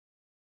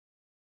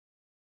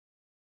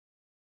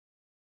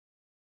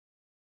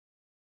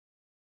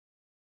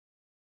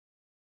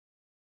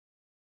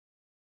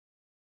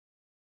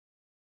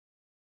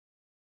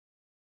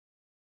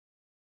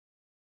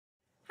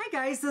Hi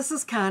guys, this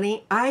is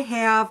Connie. I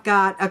have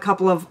got a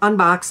couple of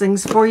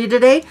unboxings for you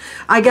today.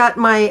 I got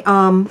my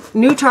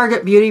new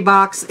Target beauty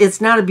box. It's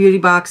not a beauty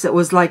box. It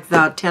was like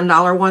the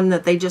 $10 one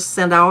that they just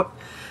sent out.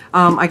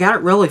 I got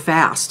it really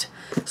fast.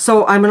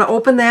 So I'm going to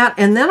open that.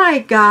 And then I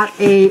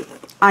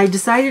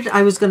decided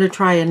I was going to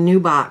try a new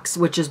box,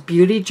 which is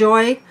Beauty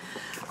Joy.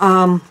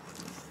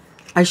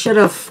 I should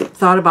have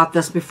thought about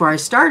this before I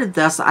started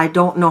this. I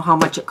don't know how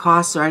much it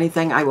costs or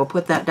anything. I will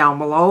put that down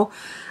below.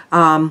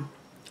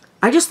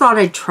 I just thought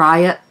I'd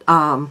try it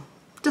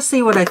to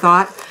see what I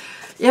thought.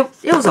 It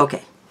was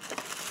okay.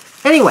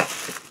 Anyway,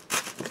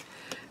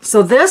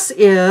 so this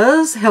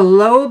is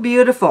Hello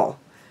Beautiful.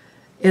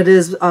 It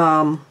is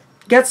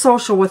Get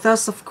Social With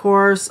Us, of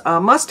course.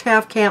 Must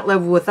Have, Can't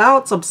Live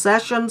Without,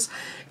 Obsessions,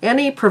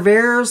 any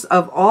purveyors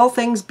of all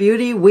things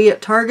beauty. We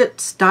at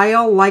Target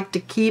Style like to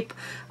keep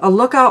a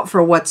lookout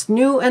for what's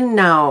new and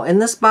now. In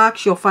this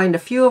box, you'll find a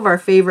few of our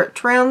favorite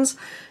trends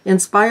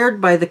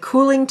inspired by the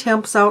cooling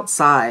temps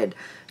outside.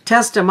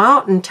 Test them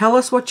out and tell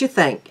us what you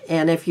think.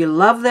 And if you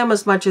love them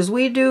as much as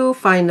we do,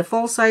 find the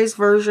full-size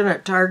version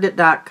at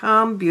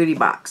Target.com Beauty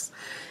Box.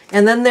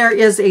 And then there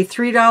is a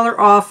 $3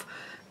 off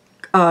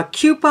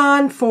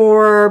coupon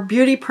for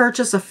beauty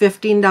purchase of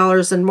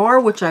 $15 and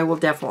more, which I will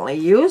definitely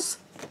use.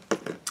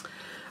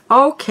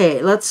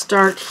 Okay, let's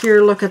start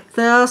here. Look at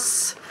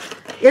this.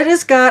 It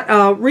has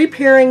got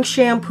repairing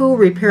shampoo,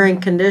 repairing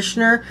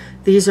conditioner.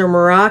 These are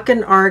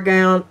Moroccan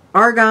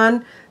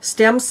argan,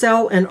 stem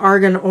cell, and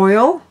argan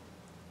oil.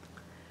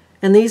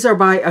 And these are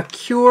by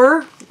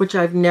Acure, which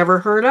I've never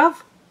heard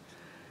of.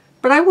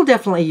 But I will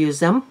definitely use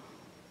them.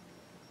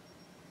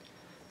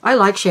 I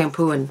like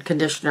shampoo and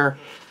conditioner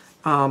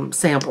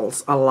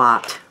samples a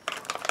lot.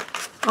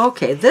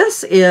 Okay,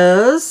 this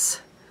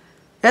is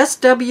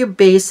SW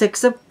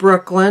Basics of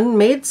Brooklyn.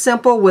 Made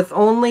simple with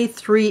only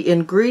 3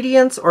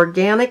 ingredients: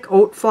 organic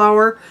oat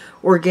flour,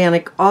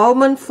 organic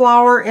almond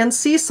flour, and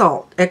sea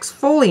salt.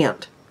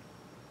 Exfoliant.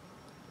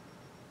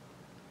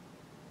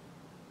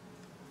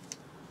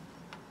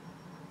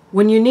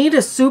 When you need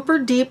a super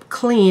deep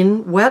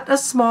clean, wet a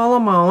small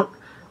amount,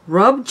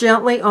 rub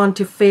gently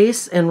onto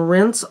face and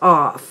rinse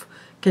off.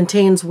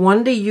 Contains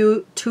 1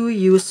 to 2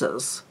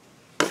 uses.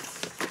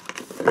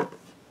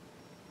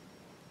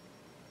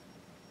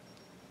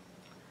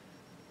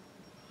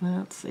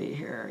 Let's see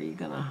here. Are you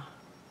gonna...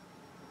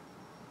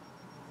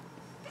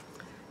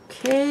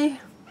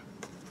 Okay.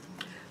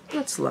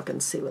 Let's look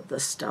and see what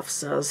this stuff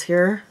says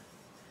here.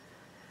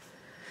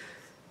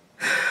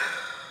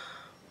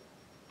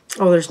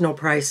 Oh, there's no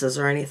prices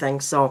or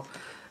anything, so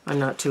I'm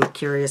not too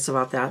curious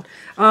about that.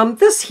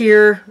 This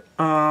here,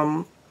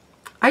 I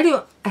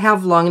do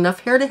have long enough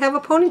hair to have a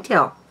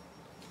ponytail.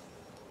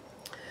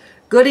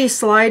 Goody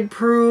slide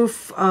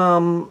proof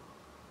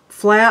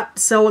flat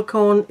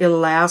silicone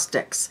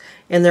elastics,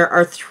 and there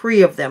are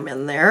 3 of them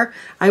in there.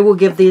 I will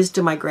give these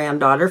to my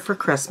granddaughter for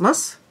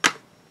Christmas.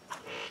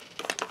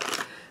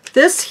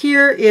 This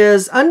here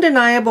is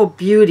Undeniable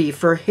Beauty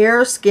for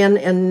hair, skin,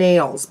 and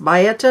nails.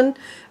 Biotin,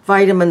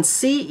 vitamin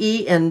C,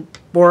 E, and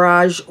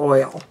borage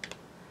oil.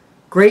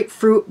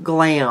 Grapefruit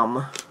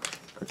Glam,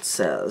 it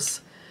says.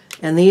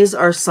 And these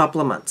are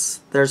supplements.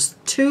 There's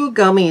 2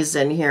 gummies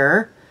in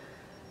here.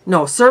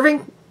 No,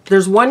 serving,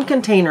 there's 1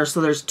 container,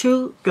 so there's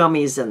 2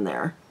 gummies in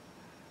there.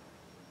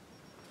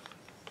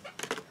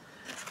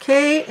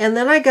 Okay, and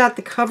then I got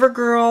the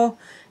CoverGirl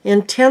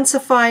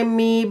Intensify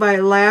Me by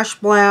Lash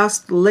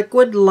Blast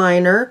Liquid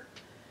Liner.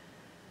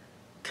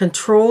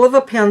 Control of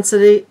a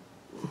pencil,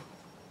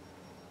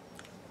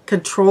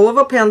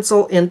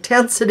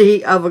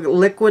 intensity of a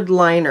liquid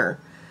liner.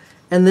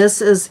 And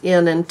this is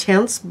in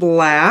Intense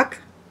Black.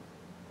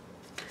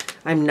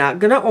 I'm not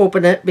going to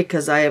open it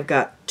because I have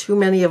got too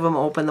many of them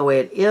open the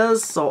way it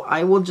is, so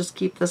I will just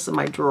keep this in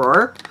my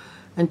drawer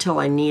until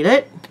I need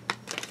it.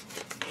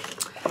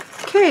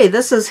 Okay,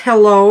 this is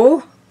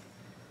Hello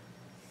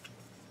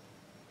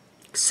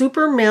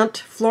Super Mint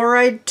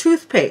Fluoride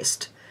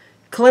Toothpaste.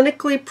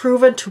 Clinically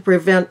proven to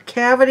prevent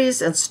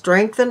cavities and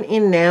strengthen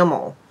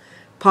enamel.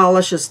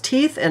 Polishes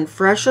teeth and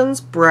freshens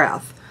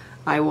breath.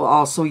 I will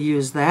also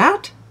use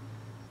that.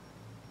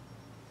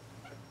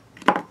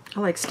 I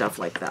like stuff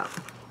like that.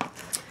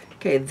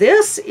 Okay,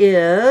 this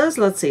is,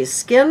 let's see,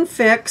 Skin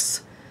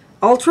Fix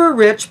Ultra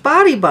Rich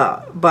Body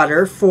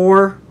Butter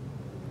for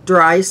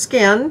dry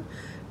skin.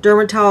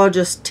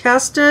 Dermatologist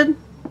tested.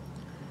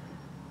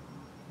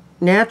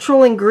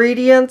 Natural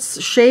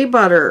ingredients: shea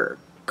butter,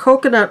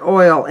 coconut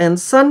oil, and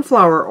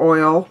sunflower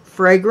oil.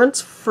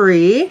 Fragrance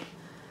free,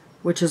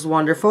 which is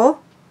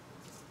wonderful.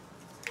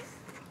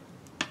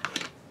 I'm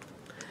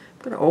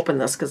going to open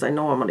this because I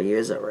know I'm going to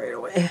use it right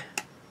away.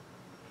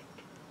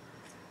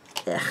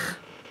 Ugh.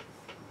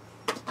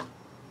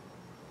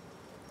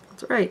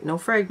 That's right, no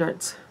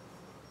fragrance.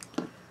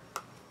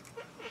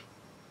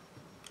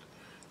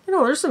 You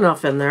know, there's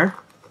enough in there.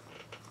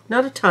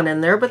 Not a ton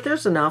in there, but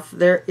there's enough.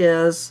 There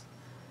is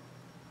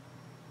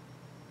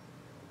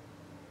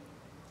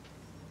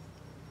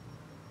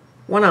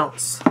 1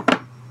 ounce.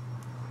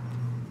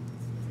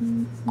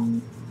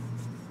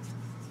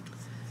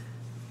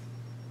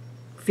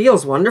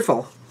 Feels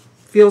wonderful.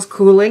 Feels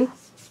cooling.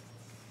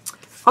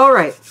 All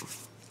right.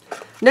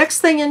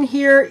 Next thing in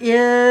here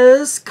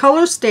is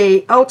Color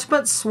Stay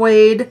Ultimate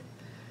Suede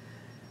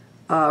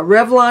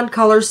Revlon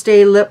Color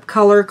Stay Lip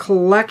Color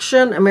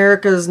Collection,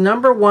 America's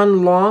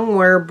 #1 long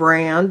wear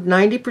brand.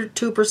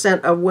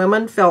 92% of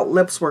women felt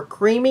lips were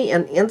creamy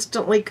and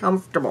instantly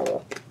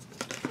comfortable.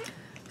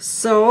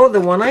 So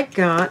the one I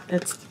got,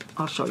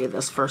 I'll show you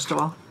this first of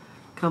all.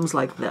 Comes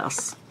like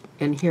this.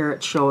 And here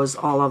it shows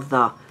all of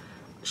the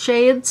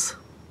shades,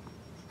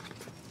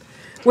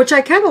 which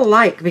I kind of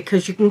like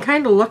because you can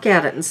kind of look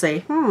at it and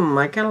say,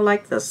 I kind of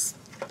like this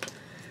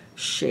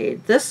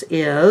shade. This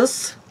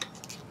is,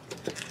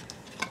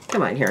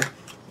 come on here.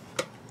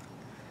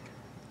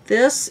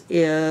 This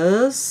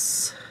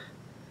is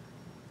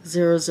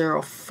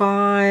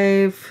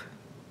 005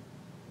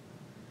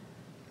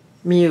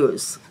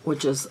 Muse,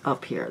 which is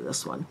up here,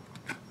 this one.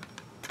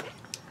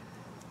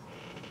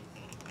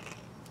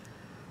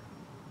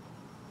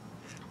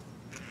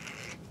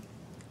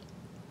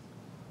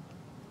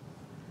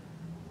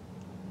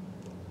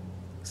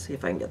 See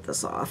if I can get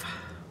this off.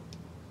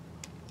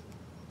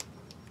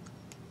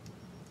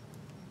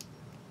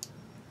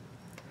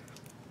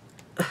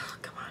 Ugh,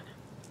 come on.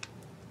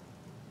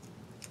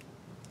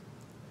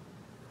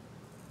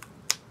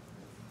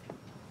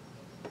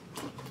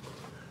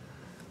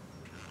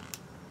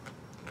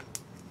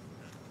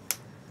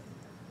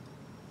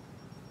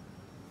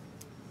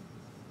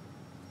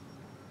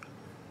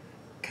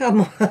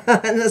 Come on,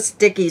 the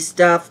sticky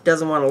stuff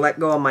doesn't want to let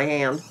go of my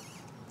hand.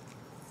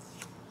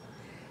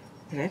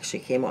 It actually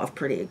came off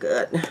pretty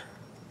good.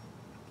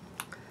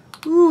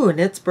 Ooh, and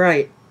it's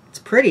bright. It's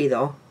pretty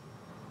though.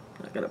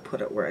 I'm not going to put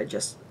it where I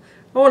just...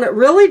 Oh, and it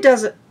really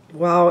doesn't...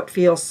 Wow, it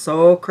feels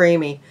so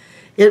creamy.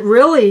 It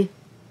really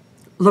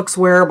looks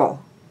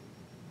wearable.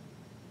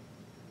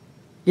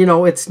 You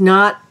know, it's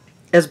not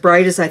as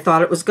bright as I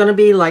thought it was going to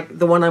be, like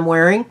the one I'm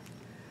wearing.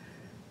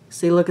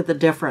 See, look at the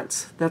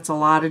difference. That's a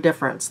lot of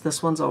difference.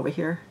 This one's over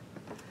here.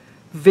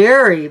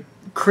 Very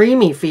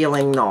creamy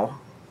feeling though.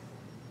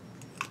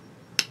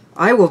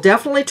 I will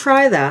definitely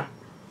try that.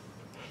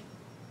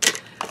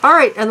 All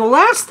right, and the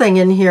last thing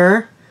in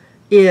here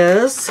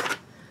is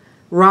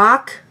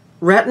Rock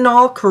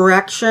Retinol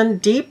Correction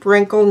Deep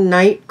Wrinkle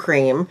Night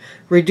Cream.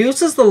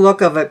 Reduces the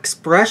look of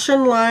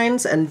expression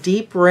lines and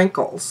deep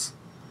wrinkles.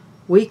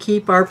 We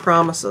keep our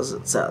promises,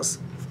 it says.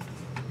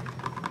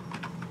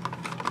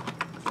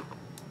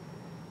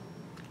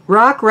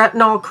 Rock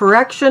Retinol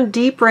Correction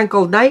Deep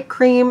Wrinkle Night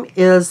Cream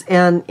is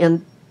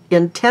an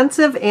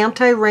intensive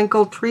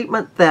anti-wrinkle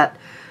treatment that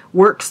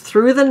works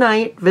through the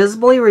night,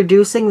 visibly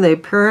reducing the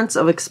appearance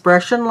of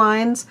expression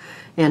lines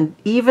and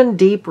even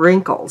deep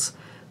wrinkles.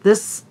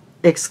 This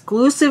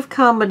exclusive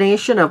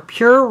combination of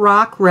pure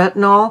rock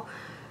retinol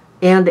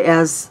and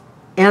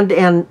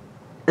an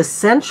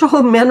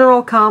essential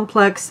mineral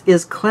complex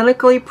is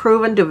clinically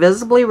proven to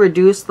visibly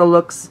reduce the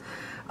looks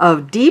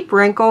of deep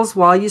wrinkles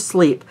while you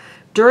sleep.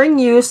 During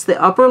use, the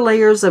upper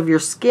layers of your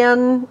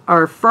skin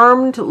are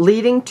firmed,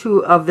 leading to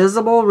a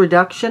visible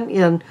reduction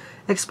in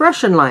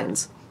expression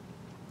lines.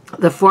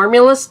 The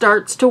formula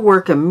starts to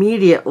work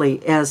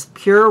immediately as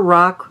pure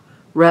rock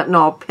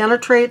retinol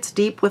penetrates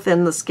deep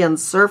within the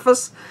skin's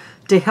surface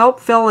to help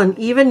fill in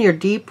even your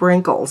deep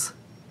wrinkles.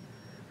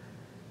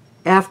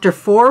 After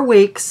 4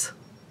 weeks,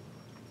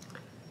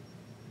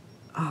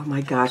 oh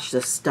my gosh,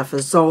 this stuff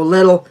is so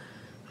little.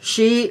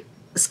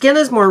 Skin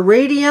is more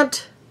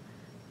radiant,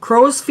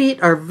 crow's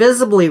feet are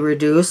visibly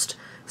reduced,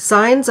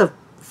 signs of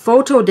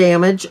photo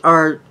damage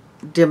are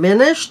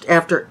diminished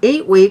after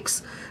 8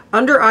 weeks,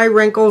 under eye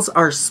wrinkles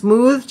are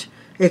smoothed,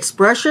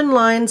 expression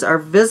lines are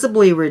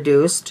visibly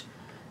reduced,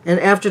 and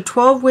after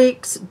 12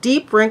 weeks,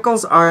 deep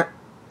wrinkles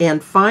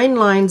and fine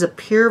lines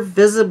appear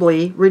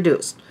visibly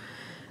reduced.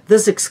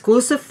 This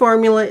exclusive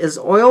formula is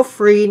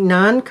oil-free,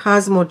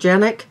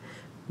 non-cosmogenic,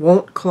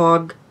 won't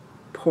clog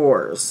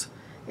pores.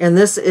 And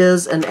this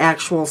is an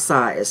actual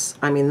size.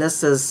 I mean,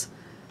 this is,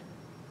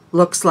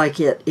 looks like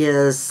it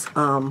is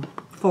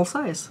full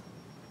size.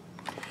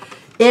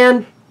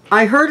 And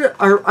I heard,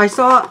 or I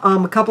saw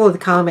a couple of the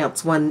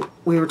comments when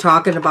we were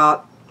talking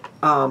about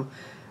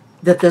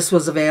that this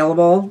was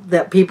available,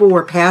 that people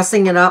were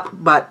passing it up,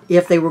 but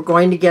if they were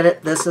going to get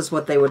it, this is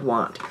what they would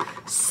want.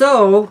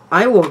 So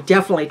I will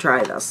definitely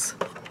try this.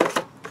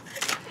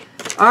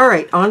 All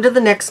right, on to the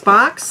next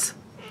box.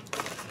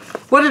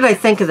 What did I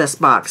think of this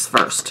box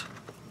first?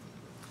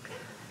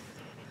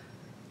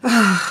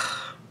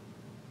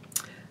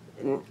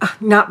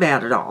 Not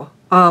bad at all.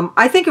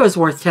 I think it was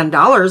worth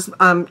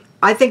 $10.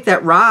 I think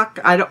that rock,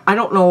 I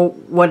don't know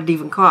what it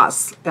even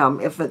costs.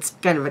 If it's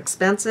kind of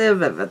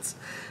expensive, if it's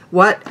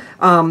what.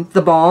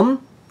 The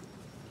balm,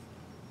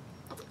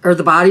 or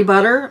the body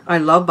butter. I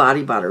love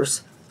body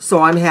butters.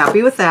 So I'm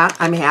happy with that.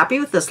 I'm happy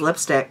with this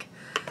lipstick.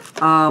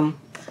 CoverGirl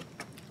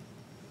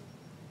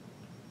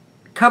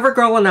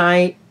and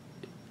I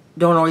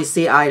don't always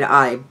see eye to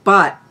eye,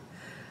 but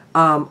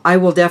I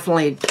will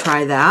definitely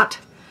try that.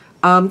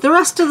 The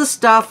rest of the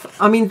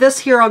stuff, I mean, this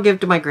here I'll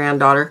give to my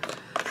granddaughter.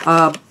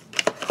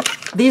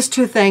 These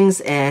two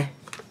things,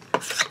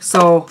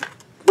 So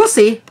we'll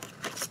see.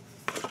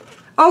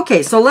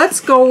 Okay, so let's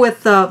go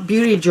with the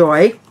Beauty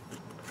Joy.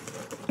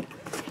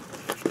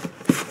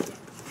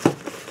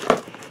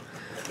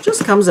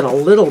 Just comes in a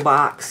little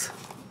box.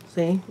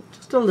 See?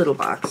 Just a little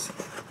box.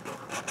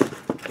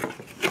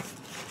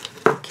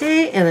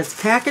 Okay, and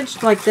it's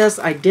packaged like this.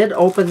 I did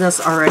open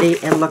this already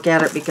and look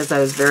at it because I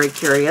was very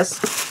curious.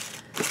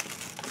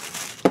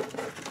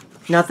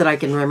 Not that I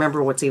can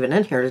remember what's even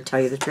in here, to tell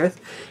you the truth.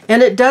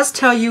 And it does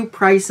tell you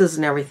prices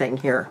and everything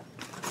here.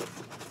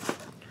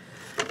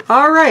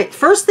 All right,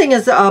 first thing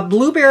is a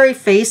blueberry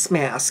face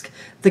mask.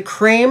 The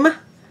Creme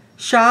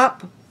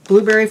Shop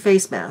blueberry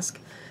face mask.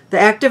 The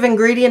active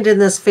ingredient in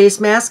this face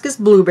mask is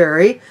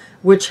blueberry,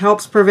 which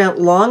helps prevent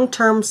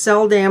long-term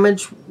cell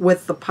damage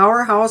with the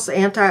powerhouse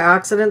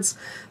antioxidants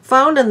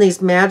found in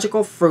these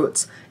magical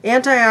fruits.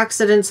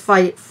 Antioxidants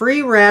fight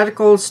free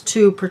radicals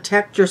to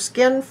protect your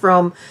skin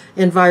from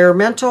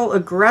environmental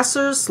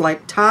aggressors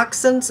like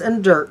toxins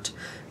and dirt.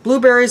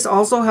 Blueberries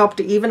also help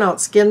to even out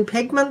skin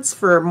pigments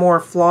for a more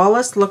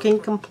flawless looking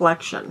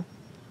complexion.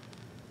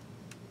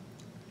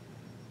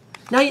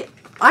 Now,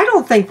 I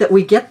don't think that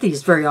we get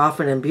these very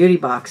often in beauty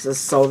boxes,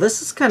 so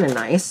this is kind of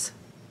nice.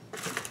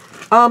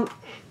 And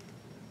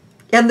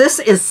this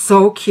is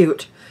so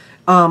cute.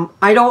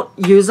 I don't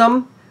use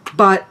them,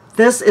 but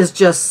this is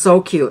just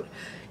so cute.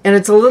 And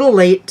it's a little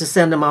late to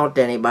send them out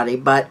to anybody,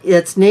 but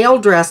it's Nail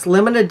Dress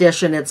Limited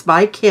Edition. It's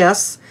by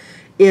Kiss.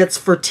 It's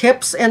for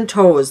tips and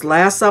toes.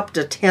 Lasts up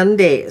to 10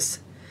 days.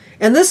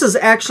 And this has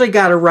actually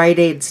got a Rite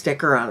Aid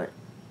sticker on it,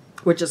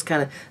 which is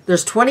kind of,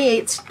 there's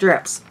 28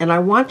 strips. And I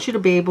want you to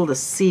be able to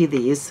see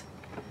these.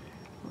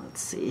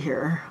 Let's see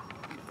here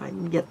if I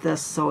can get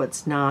this so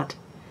it's not.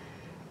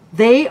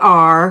 They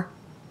are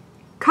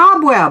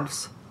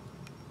cobwebs.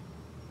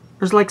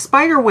 There's like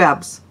spider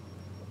webs.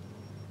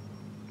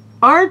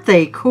 Aren't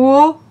they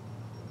cool?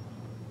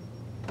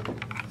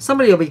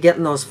 Somebody will be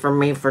getting those from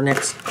me for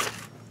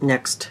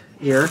next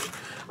year.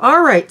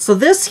 All right, so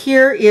this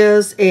here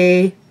is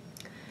a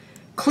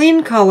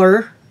clean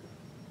color,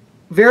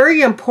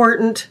 very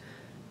important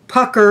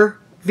pucker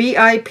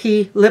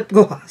VIP lip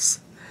gloss.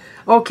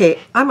 Okay,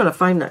 I'm going to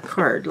find that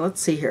card. Let's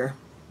see here.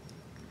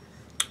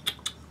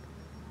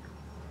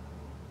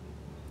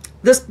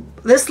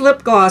 This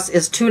lip gloss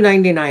is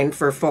 $2.99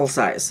 for full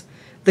size.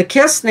 The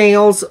Kiss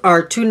nails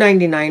are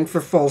 $2.99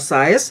 for full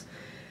size.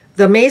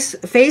 The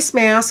face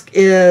mask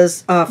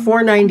is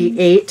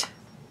 $4.98.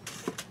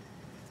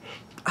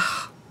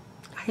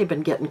 I have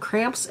been getting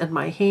cramps in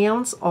my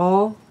hands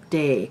all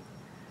day.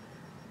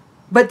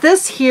 But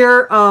this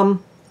here, we're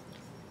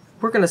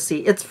going to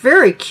see. It's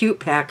very cute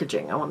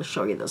packaging. I want to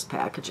show you this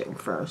packaging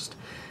first.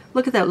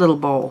 Look at that little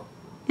bow.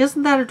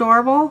 Isn't that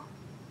adorable?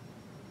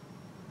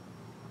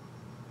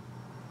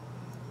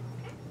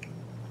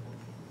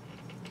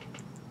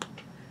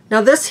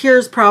 Now this here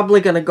is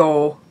probably going to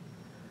go,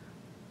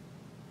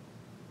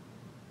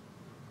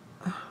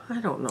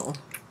 I don't know.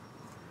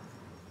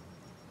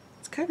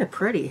 It's kind of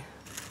pretty.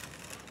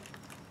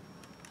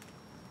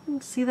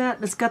 See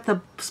that? It's got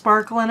the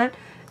sparkle in it.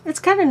 It's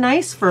kind of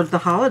nice for the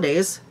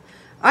holidays.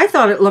 I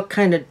thought it looked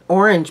kind of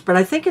orange, but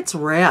I think it's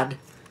red.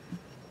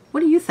 What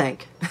do you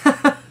think?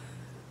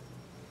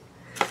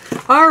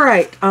 All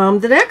right,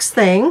 the next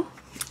thing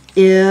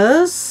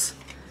is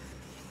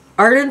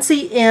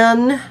Ardency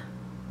in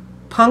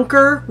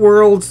Punker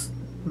World's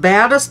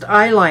Baddest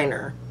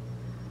Eyeliner,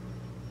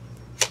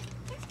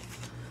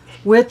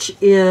 which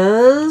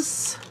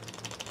is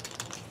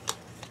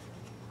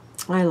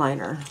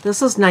eyeliner.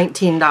 This is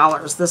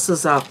 $19. This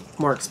is a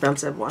more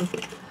expensive one.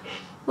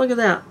 Look at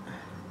that.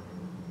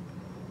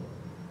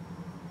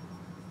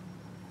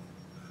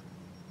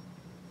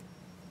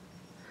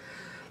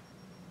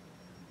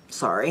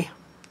 Sorry.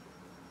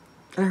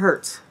 It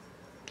hurts.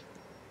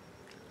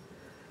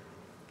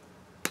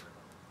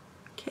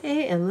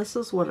 Okay, and this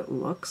is what it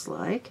looks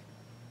like.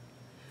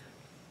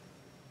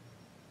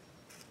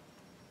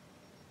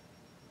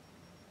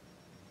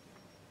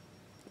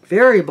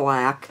 Very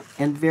black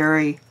and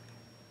very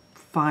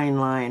fine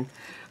line.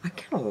 I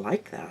kind of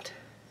like that.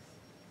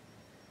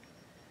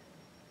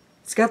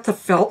 It's got the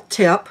felt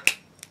tip,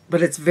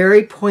 but it's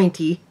very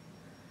pointy.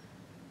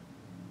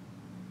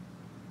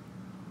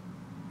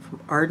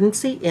 From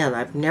Ardency Inn.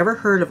 I've never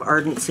heard of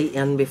Ardency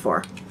Inn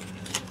before.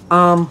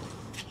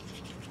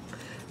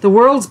 The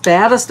World's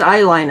Baddest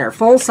Eyeliner.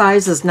 Full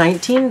size is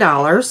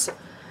 $19.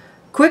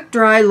 Quick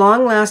dry,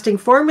 long-lasting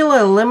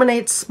formula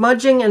eliminates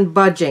smudging and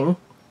budging.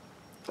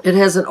 It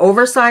has an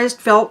oversized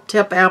felt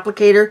tip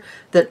applicator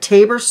that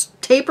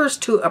tapers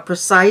to a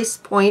precise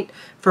point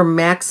for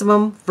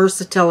maximum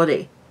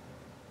versatility.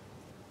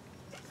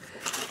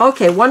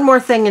 Okay, one more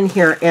thing in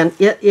here, and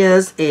it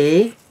is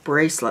a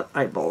bracelet,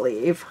 I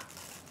believe.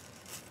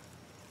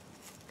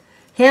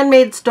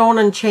 Handmade stone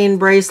and chain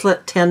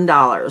bracelet,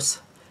 $10.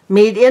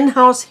 Made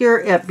in-house here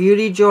at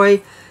Beauty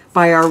Joy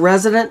by our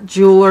resident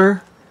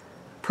jeweler.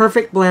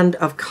 Perfect blend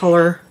of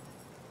color.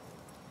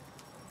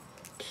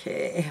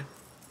 Okay.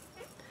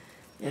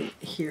 And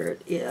here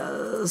it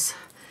is.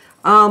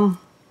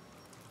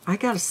 I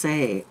gotta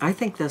say, I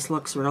think this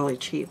looks really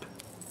cheap.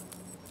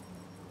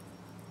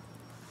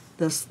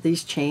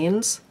 These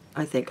chains,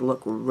 I think,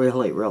 look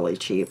really, really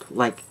cheap.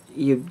 Like,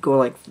 you'd go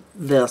like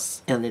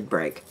this and it'd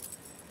break.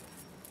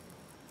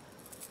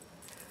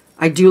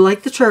 I do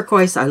like the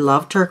turquoise. I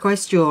love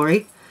turquoise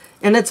jewelry.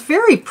 And it's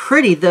very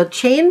pretty. The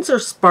chains are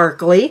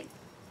sparkly.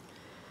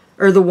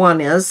 Or the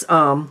one is.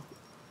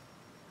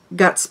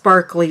 Got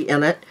sparkly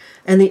in it.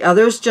 And the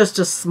other's just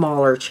a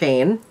smaller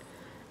chain.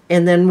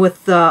 And then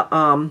with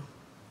the...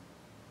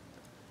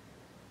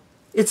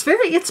 it's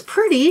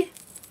pretty.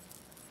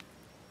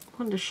 I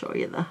wanted to show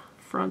you the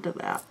front of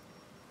that.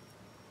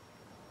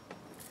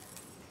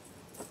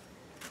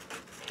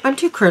 I'm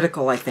too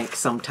critical, I think,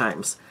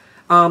 sometimes.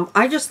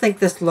 I just think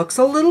this looks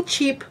a little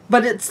cheap,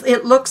 but it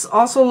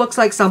also looks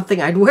like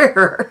something I'd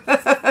wear.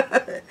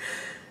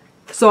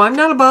 So I'm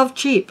not above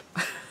cheap.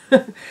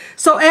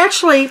 So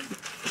actually,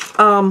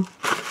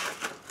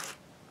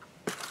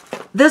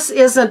 this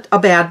isn't a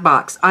bad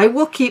box. I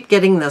will keep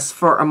getting this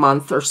for a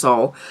month or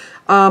so.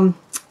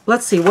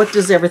 Let's see, what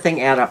does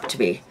everything add up to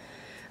be?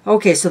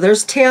 Okay, so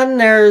there's 10,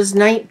 there's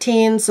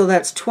 19, so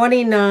that's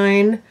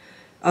 29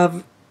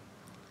 of...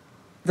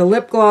 The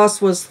lip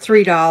gloss was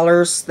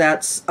 $3.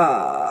 That's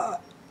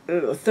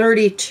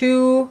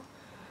 32.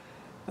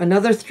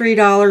 Another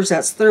 $3,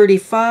 that's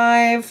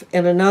 35,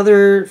 and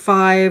another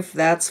 5,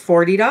 that's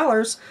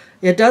 $40.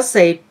 It does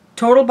say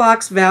total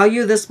box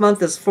value this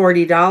month is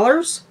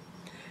 $40.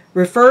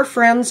 Refer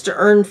friends to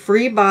earn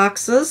free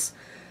boxes.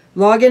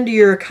 Log into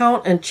your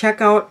account and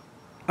check out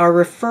our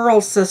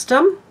referral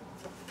system.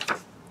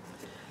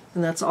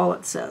 And that's all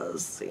it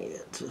says. See,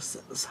 it just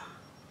says...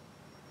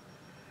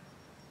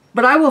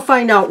 But I will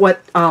find out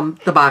what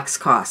the box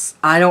costs.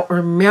 I don't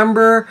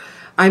remember.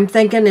 I'm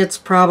thinking it's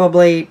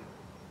probably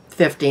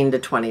 $15 to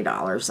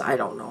 $20. I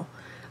don't know.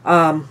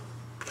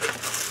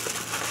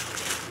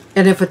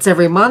 And if it's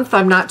every month,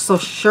 I'm not so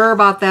sure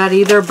about that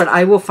either, but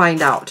I will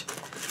find out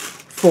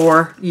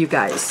for you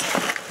guys.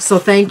 So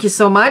thank you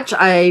so much.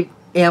 I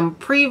am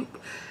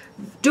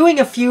doing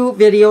a few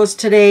videos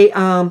today.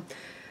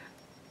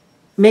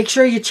 Make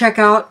sure you check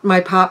out my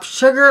Pop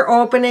Sugar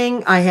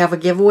opening. I have a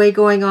giveaway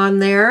going on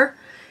there.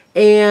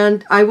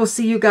 And I will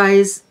see you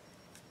guys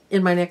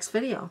in my next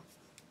video.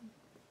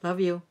 Love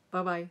you.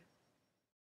 Bye-bye.